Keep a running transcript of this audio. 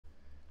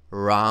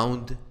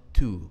round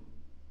 2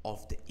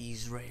 of the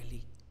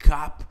Israeli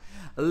Cup.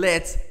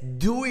 Let's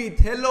do it.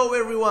 Hello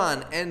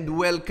everyone and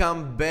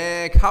welcome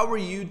back. How are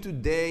you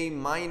today?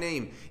 My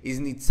name is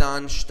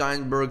Nitzan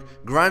Steinberg,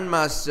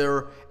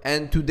 Grandmaster,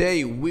 and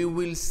today we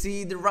will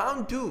see the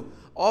round 2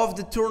 of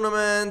the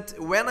tournament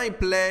when I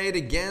played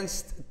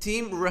against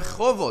Team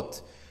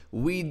Rehovot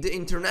with the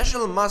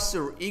international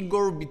master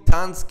Igor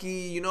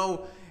Bitansky.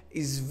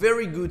 Is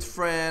very good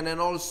friend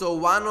and also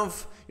one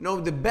of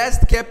the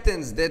best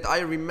captains that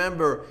I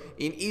remember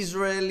in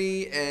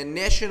Israeli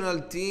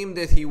national team,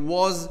 that he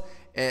was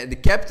the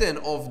captain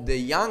of the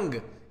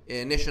young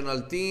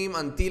national team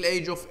until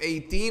age of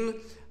 18.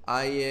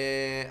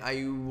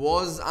 I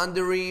was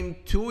under him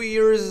 2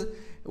 years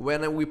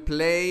when we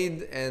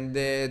played,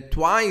 and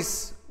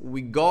twice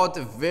we got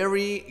a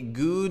very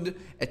good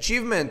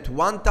achievement.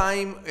 One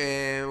time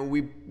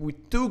we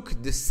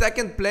took the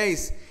second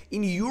place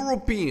in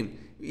European.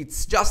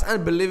 It's just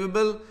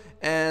unbelievable.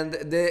 And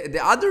the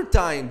other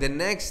time, the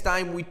next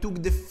time, we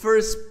took the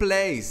first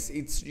place.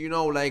 It's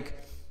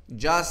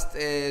just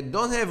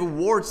don't have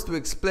words to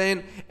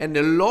explain, and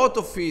a lot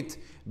of it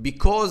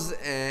because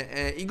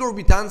Igor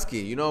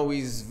Bitansky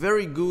is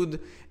very good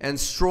and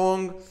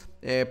strong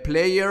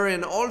player,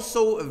 and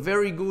also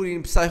very good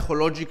in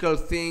psychological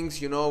things,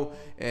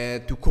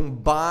 to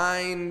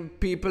combine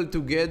people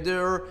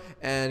together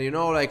and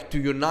to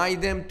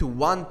unite them to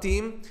one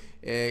team.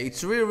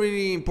 It's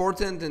really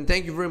important, and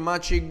thank you very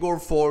much, Igor,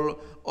 for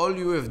all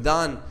you have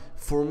done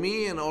for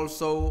me and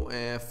also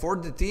for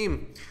the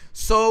team.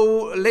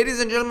 So, ladies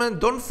and gentlemen,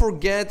 don't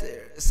forget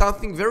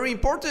something very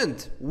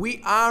important.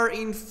 We are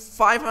in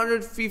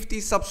 550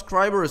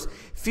 subscribers,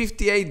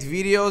 58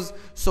 videos,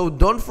 so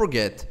don't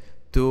forget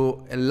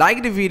to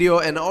like the video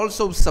and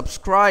also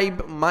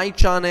subscribe my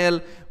channel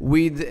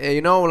with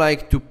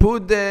to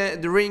put the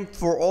ring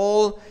for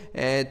all,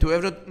 to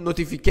have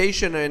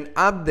notification and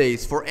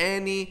updates for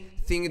anything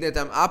that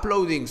I'm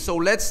uploading. So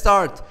let's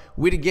start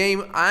with the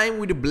game. I'm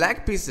with the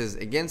black pieces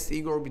against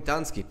Igor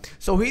Bitansky.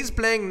 So he's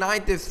playing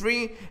knight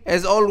f3.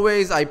 As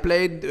always, I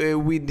played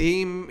with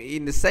him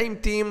in the same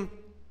team,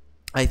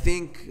 I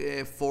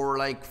think for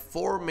like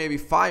 4, maybe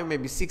 5,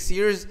 maybe 6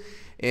 years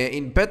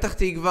in Petah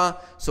Tikva.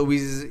 So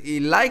he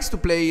likes to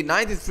play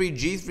knight f3,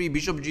 g3,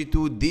 bishop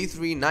g2,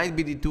 d3, knight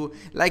bd2,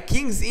 like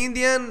King's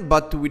Indian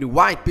but with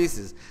white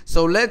pieces.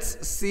 So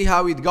let's see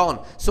how it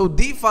gone. So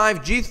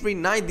d5, g3,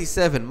 knight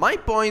d7. My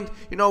point,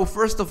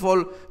 first of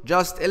all,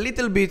 just a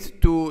little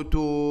bit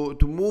to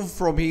move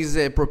from his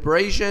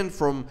preparation,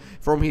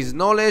 from his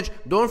knowledge.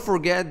 Don't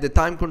forget the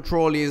time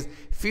control is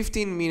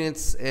 15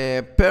 minutes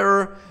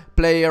per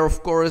player,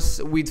 of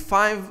course, with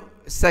 5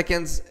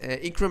 seconds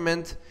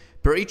increment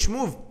per each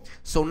move.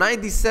 So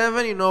knight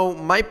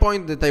d7, my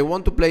point that I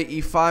want to play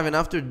e5, and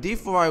after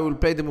d4 I will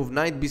play the move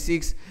knight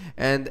b6,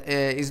 and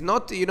is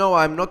not,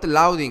 I'm not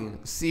allowing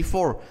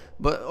c4,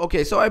 but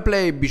okay, so I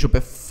play bishop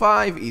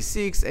f5,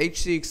 e6,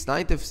 h6,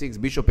 knight f6,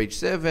 bishop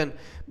h7,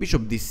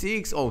 bishop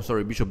d6, oh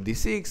sorry, bishop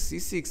d6,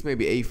 c6,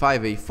 maybe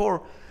a5,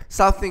 a4,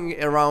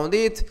 something around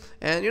it,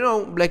 and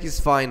black is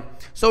fine.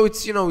 So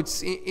it's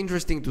it's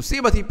interesting to see,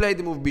 but he played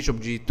the move bishop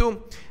g2,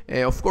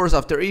 of course,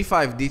 after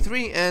e5,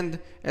 d3, and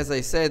as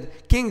I said,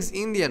 King's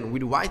Indian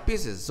with white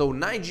pieces. So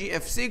knight g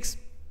f6,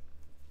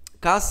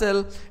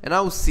 castle, and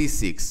now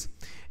c6.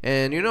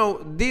 And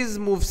this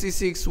move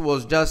c6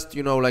 was just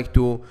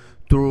to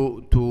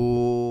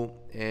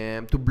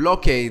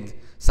blockade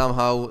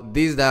somehow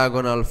this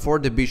diagonal for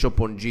the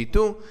bishop on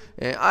g2.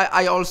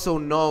 I also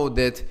know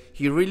that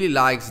he really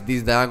likes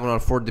this diagonal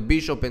for the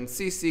bishop, and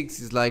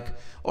c6 is like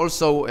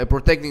also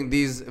protecting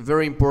this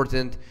very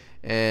important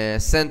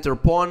center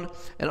pawn,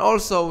 and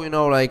also in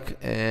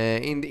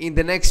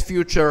the next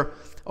future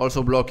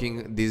also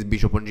blocking this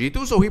bishop on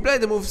g2. So he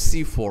played the move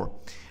c4,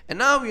 and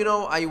now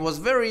I was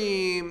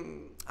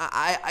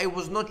I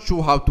was not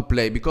sure how to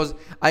play, because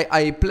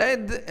I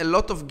played a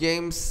lot of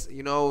games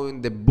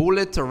in the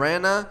bullet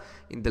arena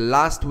in the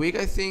last week,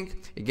 I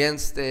think,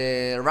 against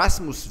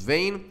Rasmus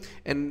Vane,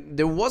 and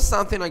there was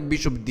something like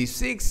bishop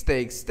d6,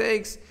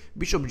 takes,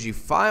 bishop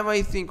g5,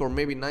 I think, or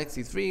maybe knight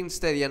c3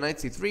 instead. Yeah, knight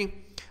c3,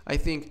 I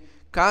think,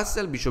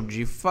 castle, bishop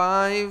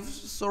g5,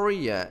 sorry,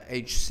 yeah,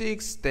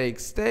 h6,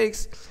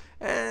 takes,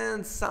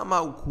 and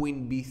somehow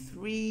queen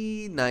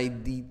b3,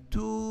 knight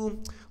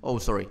d2, oh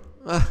sorry,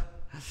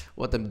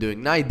 what I'm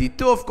doing, knight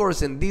d2, of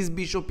course, and this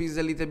bishop is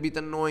a little bit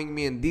annoying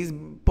me, and this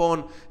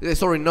pawn,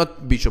 sorry,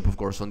 not bishop, of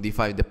course, on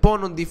d5, the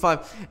pawn on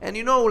d5, and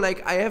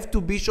I have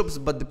 2 bishops,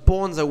 but the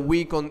pawns are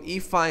weak on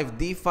e5,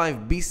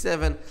 d5,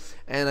 b7,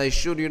 and I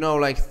should,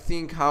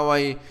 think how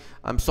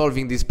I'm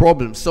solving this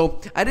problem. So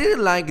I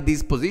didn't like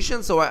this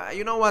position, so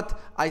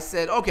I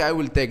said, okay, I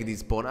will take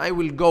this pawn, I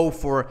will go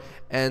for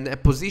a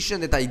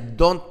position that I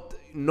don't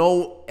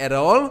know at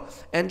all,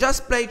 and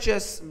just play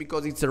chess,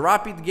 because it's a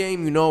rapid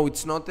game,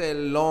 it's not a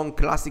long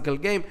classical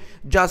game,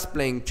 just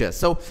playing chess.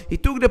 So he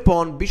took the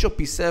pawn, bishop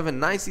e7,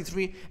 knight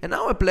c3, and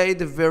now I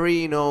played a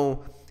very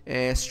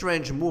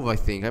strange move. I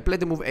think I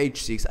played the move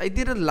h6. I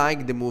didn't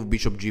like the move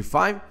bishop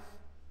g5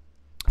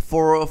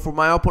 for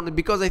my opponent,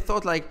 because I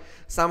thought like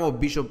some of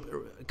bishop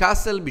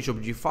castle, bishop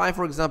g5,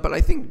 for example.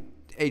 I think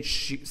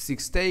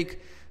h6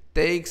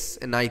 takes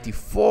a knight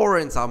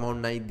e4 and somehow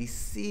knight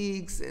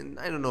d6, and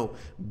I don't know,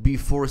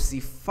 b4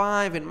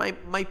 c5, and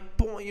my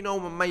point, you know,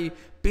 my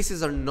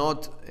pieces are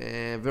not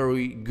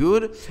very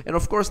good, and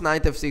of course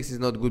knight f6 is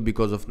not good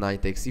because of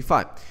knight takes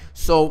c5.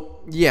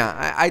 So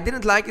yeah, I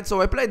didn't like it,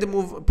 so I played the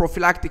move,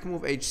 prophylactic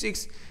move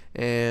h6,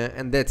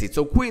 and that's it.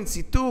 So queen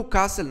c2,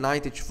 castle,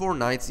 knight h4,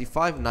 knight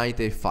c5, knight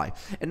a5.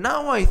 And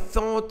now I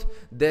thought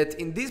that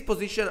in this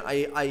position,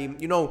 I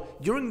you know,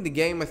 during the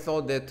game I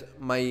thought that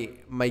my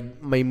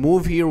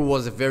move here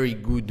was a very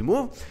good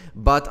move,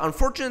 but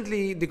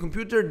unfortunately the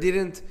computer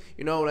didn't,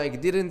 you know,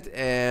 like didn't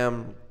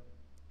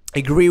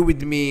agree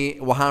with me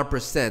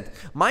 100%.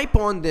 My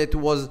point that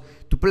was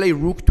to play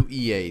rook to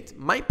e8.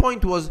 My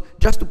point was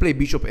just to play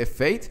bishop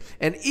f8,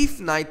 and if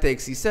knight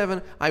takes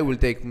e7, I will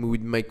take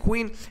with my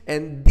queen,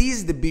 and this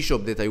is the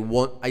bishop that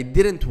I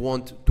didn't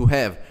want to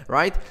have,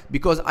 right?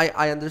 Because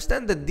I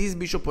understand that this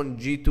bishop on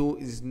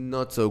g2 is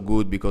not so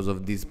good because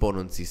of this pawn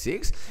on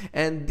c6,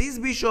 and this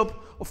bishop,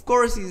 of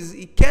course,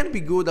 it can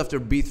be good after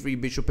b3,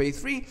 bishop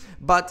a3,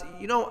 but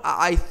you know,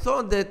 I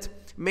thought that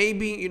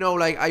maybe, you know,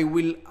 like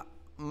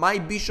my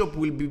bishop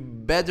will be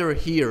better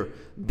here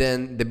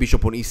than the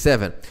bishop on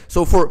e7.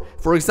 So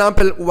for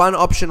example, one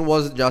option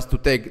was just to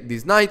take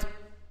this knight,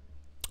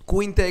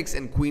 queen takes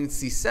and queen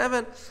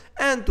c7,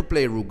 and to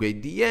play rook a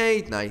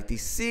d8, knight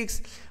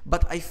e6,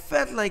 but I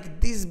felt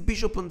like this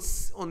bishop on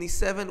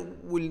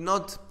e7 will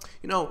not,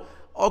 you know,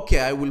 okay,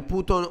 I will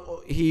put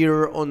on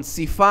here on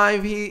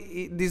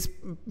c5 this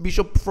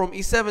bishop from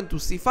e7 to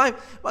c5,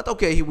 but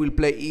okay, he will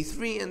play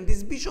e3, and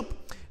this bishop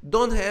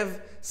don't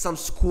have some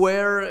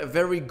square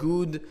very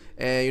good,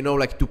 you know,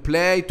 like to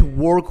play, to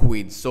work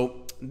with.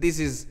 So this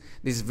is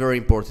very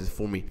important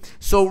for me.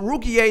 So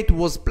rook e8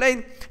 was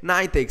played,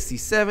 knight takes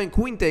c7,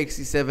 queen takes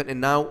c7, and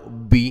now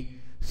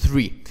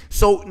b3.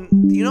 So,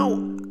 you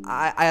know,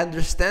 I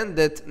understand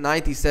that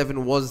knight e7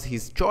 was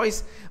his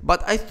choice,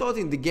 but I thought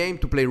in the game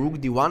to play rook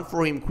d1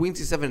 for him, queen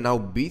c7, now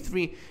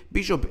b3,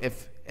 bishop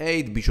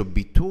f8, bishop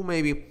b2,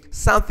 maybe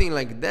something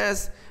like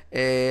this,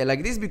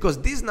 because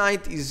this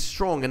knight is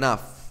strong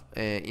enough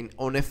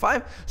on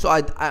f5. So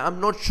I'm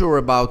not sure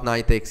about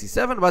knight takes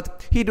e7,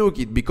 but he took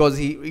it because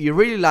he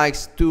really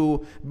likes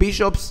two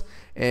bishops.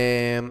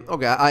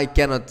 Okay, I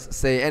cannot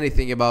say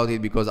anything about it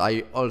because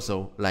I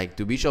also like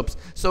two bishops.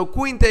 So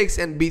queen takes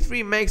and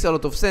b3 makes a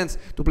lot of sense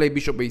to play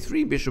bishop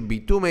a3, bishop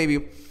b2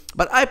 maybe.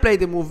 But I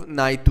played the move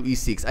knight to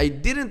e6. I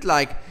didn't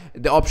like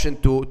the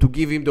option to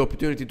give him the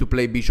opportunity to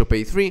play bishop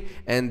a3,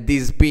 and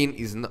this pin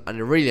is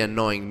really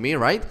annoying me,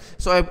 right?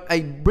 So I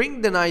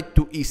bring the knight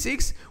to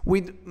e6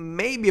 with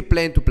maybe a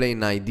plan to play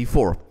knight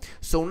d4.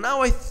 So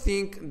now I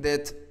think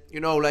that, you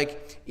know,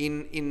 like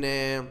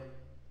in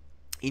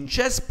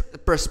chess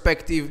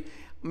perspective,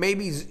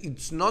 maybe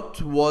it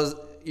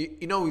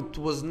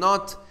was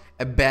not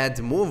a bad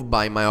move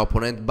by my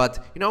opponent,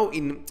 but you know,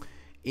 in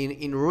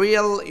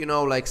real, you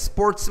know, like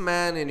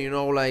sportsman and, you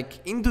know, like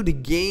into the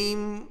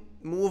game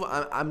move,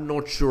 I'm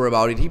not sure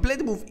about it. He played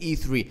the move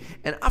e3,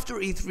 and after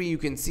e3 you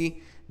can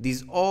see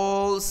these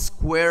all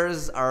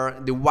squares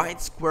the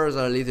white squares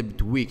are a little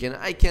bit weak, and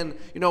I can,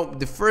 you know,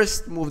 the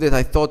first move that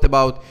I thought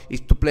about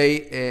is to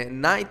play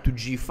knight to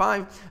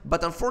g5,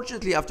 but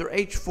unfortunately after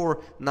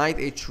h4, knight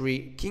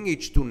h3, king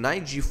h2,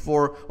 knight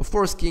g4, of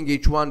course king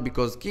h1,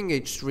 because king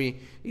h3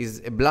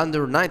 is a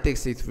blunder, knight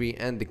takes a3,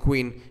 and the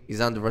queen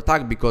is under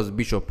attack because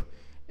bishop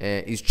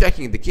is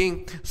checking the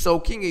king. So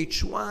king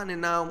h1,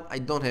 and now I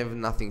don't have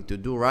nothing to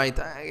do, right?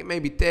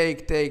 Maybe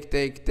take,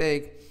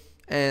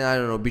 and I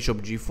don't know,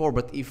 bishop g4,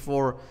 but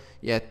e4,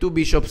 yeah, two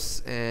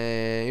bishops,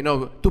 you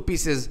know, two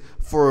pieces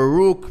for a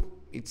rook.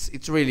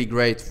 It's really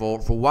great for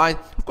white.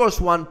 Of course,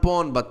 one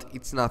pawn, but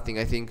it's nothing.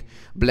 I think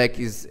black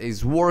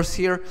is worse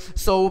here.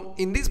 So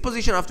in this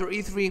position after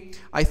e3,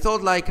 I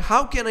thought like,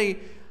 how can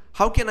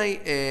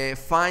I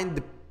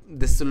find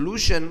the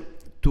solution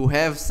to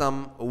have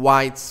some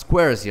white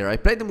squares here? I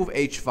played the move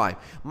h5.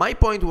 My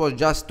point was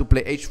just to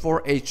play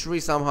h4, h3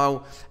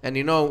 somehow, and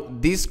you know,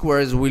 these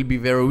squares will be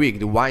very weak,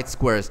 the white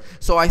squares.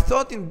 So I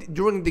thought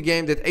during the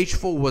game that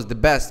h4 was the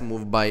best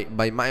move by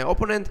my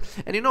opponent,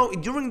 and you know,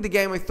 during the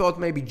game I thought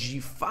maybe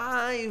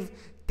g5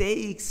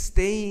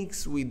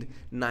 takes with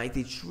knight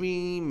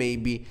h3,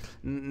 maybe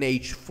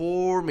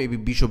h4, maybe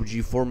bishop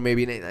g4,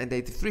 maybe knight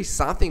h3,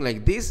 something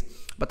like this.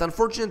 But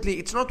unfortunately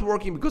it's not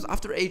working, because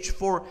after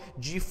h4,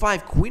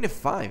 g5, queen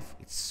f5,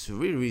 it's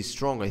really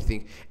strong, I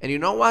think. And you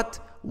know what?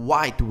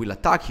 White will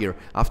attack here.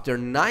 After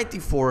knight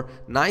e4,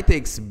 knight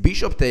takes,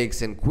 bishop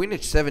takes, and queen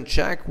h7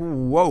 check.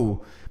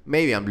 Whoa,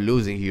 maybe I'm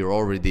losing here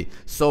already.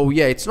 So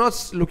yeah, it's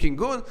not looking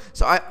good.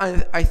 So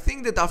I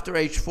think that after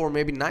h4,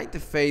 maybe knight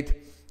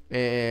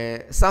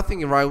f8,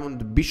 something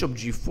around bishop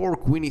g4,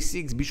 queen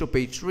e6, bishop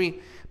h3,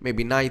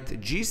 maybe knight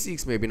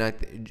g6, maybe knight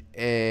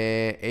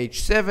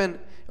h7,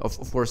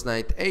 of course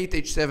knight 8,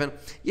 h7.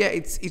 Yeah,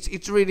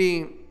 it's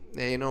really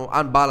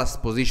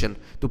unbalanced position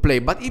to play.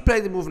 But he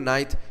played the move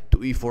knight to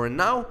e4, and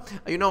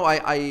now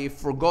I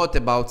forgot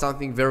about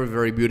something very,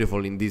 very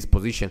beautiful in this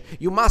position.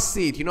 You must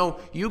see it.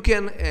 You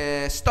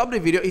can stop the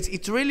video.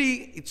 It's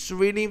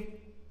really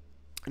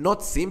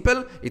not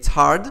simple. It's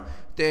hard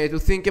to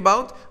think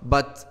about,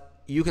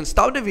 but you can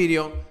stop the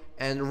video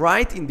and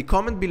write in the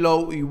comment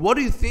below, what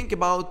do you think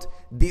about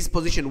this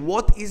position?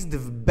 What is the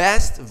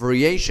best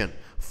variation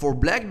for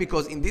black?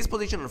 Because in this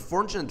position,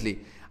 unfortunately,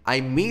 I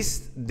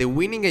missed the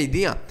winning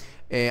idea.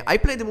 I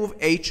played the move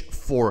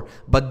h4,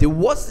 but there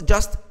was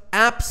just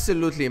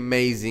absolutely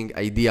amazing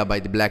idea by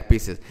the black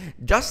pieces.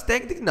 Just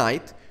take the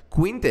knight,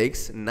 queen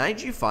takes, knight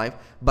g5,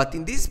 but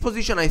in this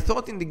position I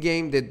thought in the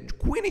game that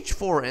queen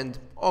h4, and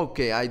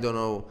okay, I don't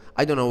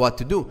know what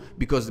to do,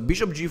 because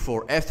bishop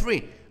g4,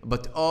 f3,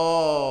 but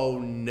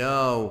oh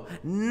no,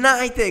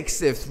 knight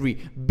takes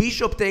f3,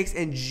 bishop takes,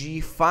 and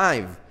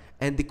g5,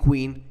 and the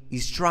queen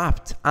is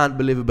trapped.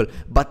 Unbelievable.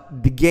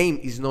 But the game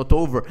is not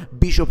over.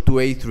 Bishop to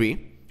a3,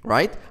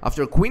 right?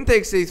 After queen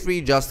takes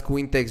a3, just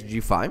queen takes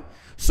g5.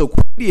 So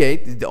queen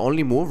d8 is the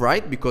only move,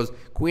 right? Because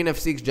queen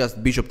f6,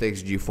 just bishop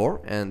takes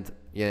g4, and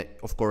yeah,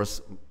 of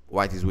course,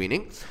 white is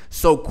winning.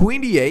 So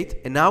queen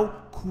d8, and now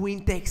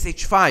queen takes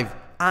h5.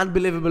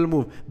 Unbelievable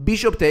move.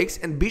 Bishop takes,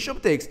 and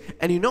bishop takes.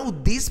 And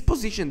this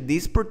position,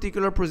 this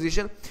particular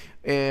position,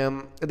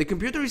 the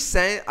computer is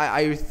saying,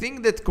 I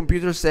think that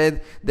computer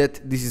said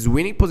that this is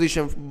winning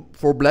position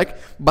for black,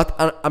 but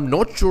I'm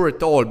not sure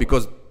at all,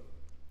 because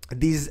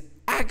these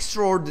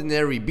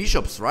extraordinary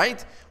bishops,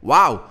 right?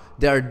 Wow,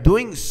 they are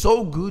doing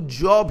so good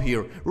job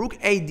here. Rook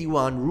a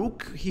d1,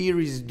 rook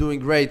here is doing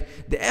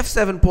great. The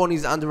f7 pawn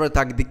is under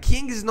attack. The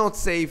king is not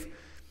safe.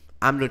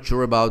 I'm not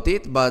sure about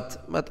it,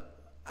 but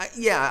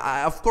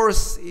yeah, of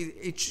course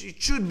it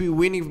should be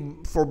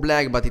winning for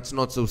black, but it's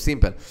not so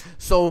simple.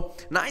 So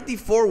knight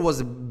d4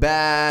 was a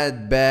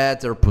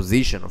better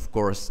position, of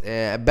course,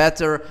 a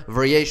better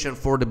variation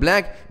for the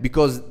black,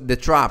 because the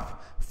trap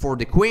for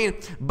the queen.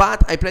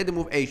 But I played the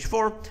move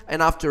h4,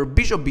 and after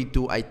bishop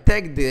b2 I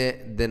take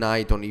the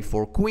knight on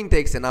e4, queen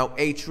takes, and now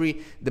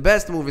h3, the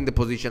best move in the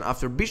position.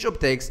 After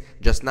bishop takes,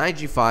 just knight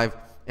g5,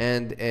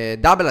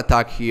 and double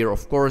attack here,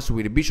 of course,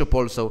 with the bishop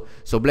also,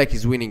 so black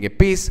is winning a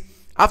piece.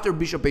 After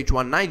bishop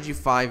h1, knight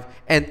g5,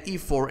 and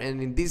e4,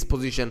 and in this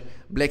position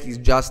black is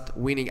just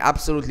winning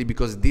absolutely,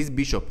 because this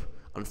bishop,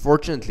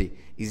 unfortunately,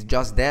 is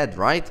just dead,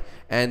 right?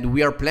 And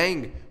we are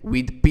playing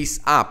with piece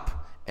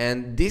up,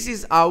 and this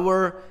is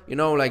our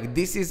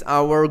this is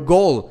our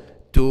goal,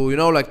 to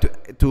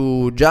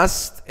to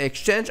just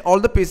exchange all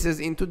the pieces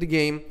into the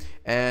game,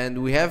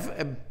 and we have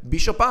a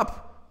bishop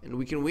up and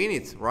we can win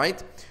it,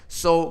 right?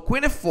 So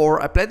queen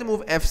f4, I played the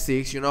move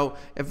f6,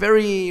 a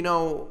very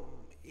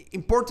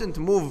important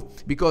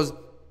move, because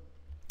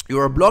you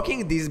are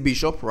blocking this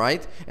bishop,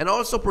 right, and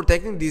also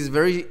protecting this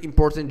very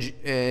important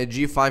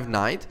g5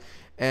 knight.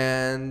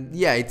 And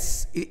yeah,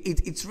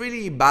 it's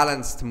really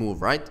balanced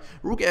move, right?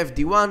 Rook f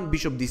d1,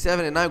 bishop d7,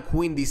 and now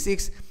queen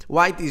d6.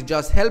 White is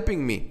just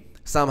helping me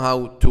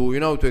somehow to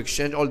to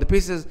exchange all the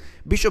pieces.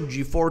 Bishop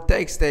g4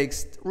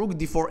 takes, rook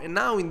d4, and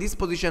now in this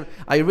position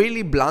I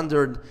really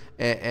blundered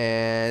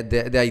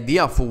the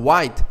idea for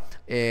white.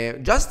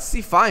 Just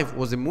c5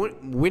 was a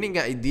winning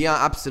idea,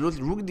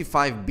 absolutely. Rook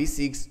d5,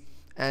 b6,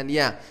 and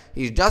yeah,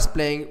 he's just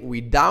playing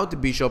without the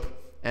bishop,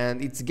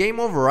 and it's game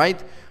over,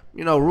 right?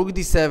 Rook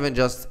d7,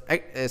 just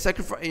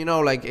sacrifice,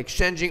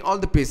 exchanging all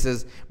the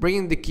pieces,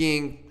 bringing the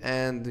king,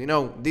 and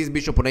this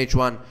bishop on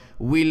h1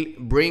 will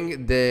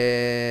bring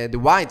the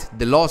white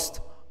the loss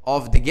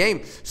of the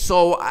game.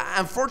 So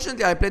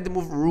unfortunately I played the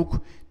move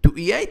rook to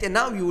e8, and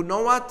now you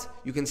know what?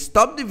 You can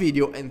stop the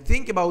video and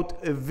think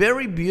about a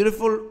very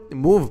beautiful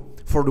move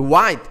for the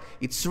white.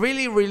 It's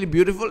really, really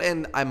beautiful,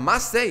 and I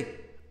must say,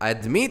 I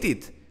admit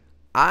it,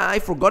 I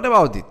forgot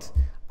about it.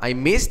 I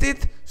missed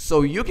it,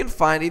 so you can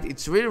find it.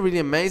 It's really, really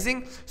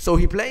amazing. So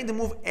he played the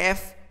move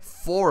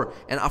f4,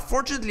 and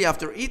unfortunately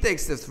after e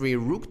takes f3,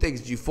 rook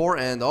takes g4,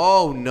 and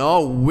oh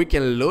no, we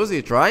can lose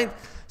it, right?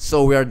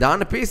 So we are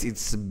down a piece.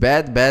 It's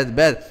bad.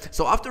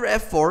 So after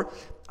f4,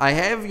 I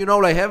have,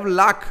 I have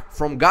luck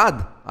from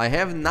God. I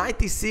have knight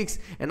e6,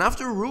 and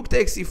after rook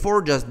takes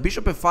e4, just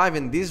bishop f5,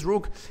 and this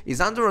rook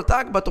is under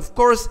attack. But of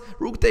course,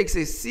 rook takes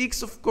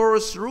a6, of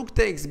course, rook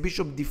takes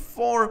bishop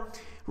d4,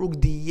 rook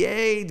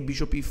d8,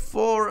 bishop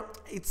e4.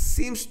 It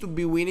seems to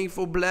be winning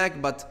for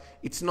black, but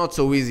it's not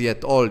so easy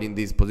at all in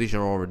this position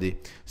already,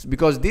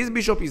 because this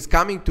bishop is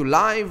coming to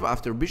life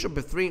after bishop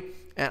f3,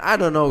 and I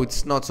don't know,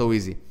 it's not so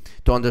easy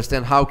to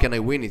understand how can I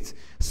win it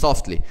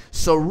softly.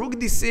 So rook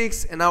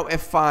d6, and now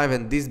f5,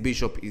 and this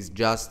bishop is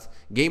just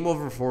game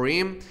over for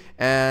him.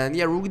 And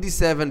yeah, rook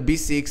d7,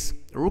 b6,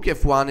 rook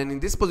f1, and in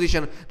this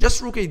position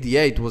just rook a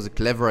d8 was a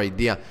clever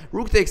idea.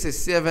 Rook takes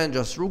a7,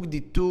 just rook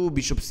d2,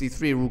 bishop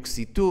c3, rook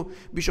c2,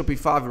 bishop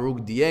e5, rook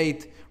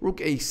d8, rook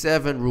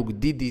a7, rook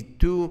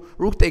d2,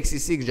 rook takes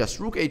e6, just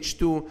rook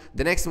h2.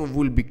 The next move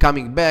will be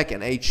coming back,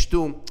 and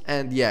h2,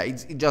 and yeah,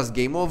 it's just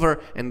game over,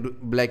 and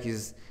black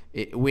is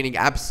winning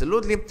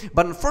absolutely.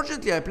 But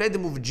unfortunately, I played the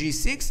move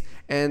g6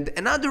 and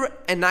another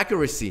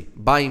inaccuracy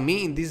by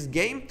me in this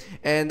game.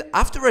 And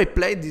after I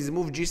played this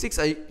move g6,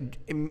 I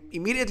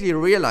immediately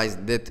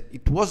realized that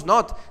it was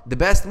not the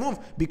best move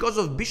because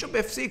of bishop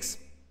f6.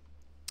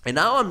 And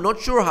now I'm not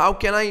sure how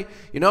can I,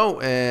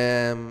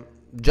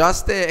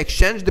 just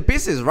exchange the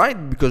pieces,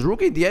 right? Because rook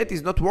d8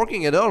 is not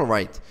working at all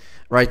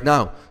right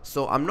now.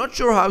 So I'm not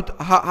sure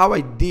how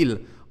I deal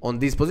on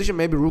this position.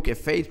 Maybe rook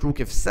f8, rook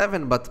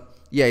f7, but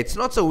yeah, it's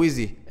not so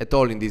easy at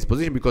all in this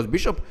position because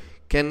bishop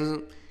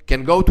can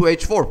go to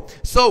h4.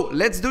 So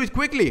let's do it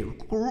quickly.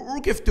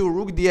 Rook f2,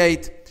 rook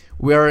d8.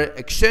 We're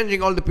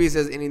exchanging all the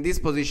pieces, and in this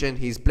position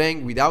he's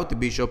playing without the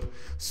bishop.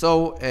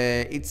 So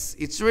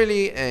it's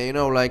really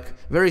like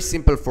very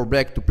simple for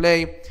black to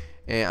play.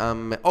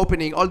 I'm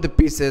opening all the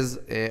pieces,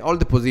 all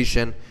the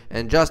position,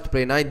 and just to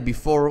play knight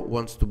b4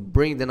 wants to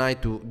bring the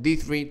knight to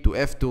d3 to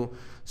f2.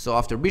 So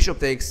after bishop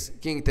takes,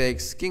 king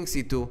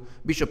c2,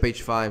 bishop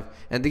h5,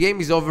 and the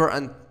game is over.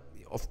 And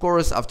of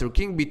course after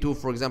king b2,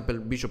 for example,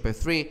 bishop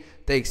f3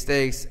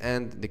 takes,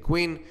 and the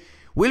queen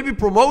will be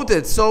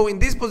promoted. So in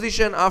this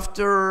position,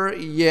 after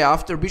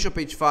bishop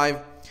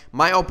h5,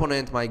 my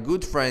opponent, my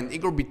good friend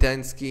Igor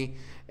Bitenski,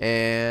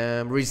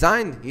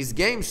 resigned his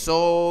game.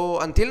 So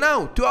until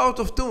now, 2 out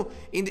of 2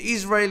 in the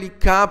Israeli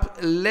Cup.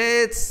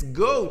 Let's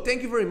go.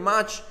 Thank you very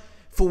much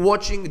for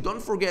watching.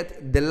 Don't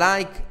forget the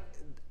like,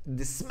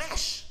 the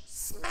smash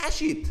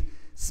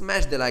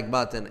the like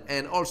button,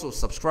 and also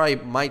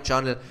subscribe my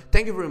channel.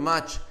 Thank you very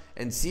much,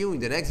 and see you in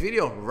the next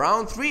video.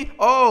 Round 3.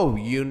 Oh,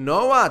 you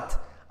know what?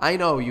 I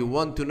know you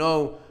want to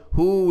know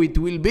who it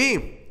will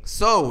be.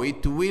 So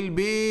it will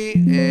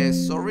be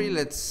sorry,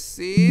 let's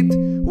see it.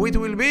 Who it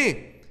will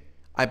be?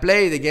 I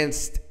played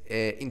against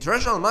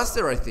international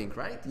master, I think,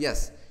 right?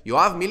 Yes,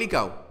 Yoav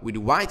Milikau with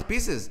white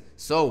pieces.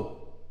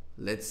 So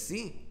let's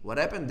see what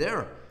happened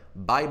there.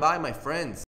 Bye bye, my friends.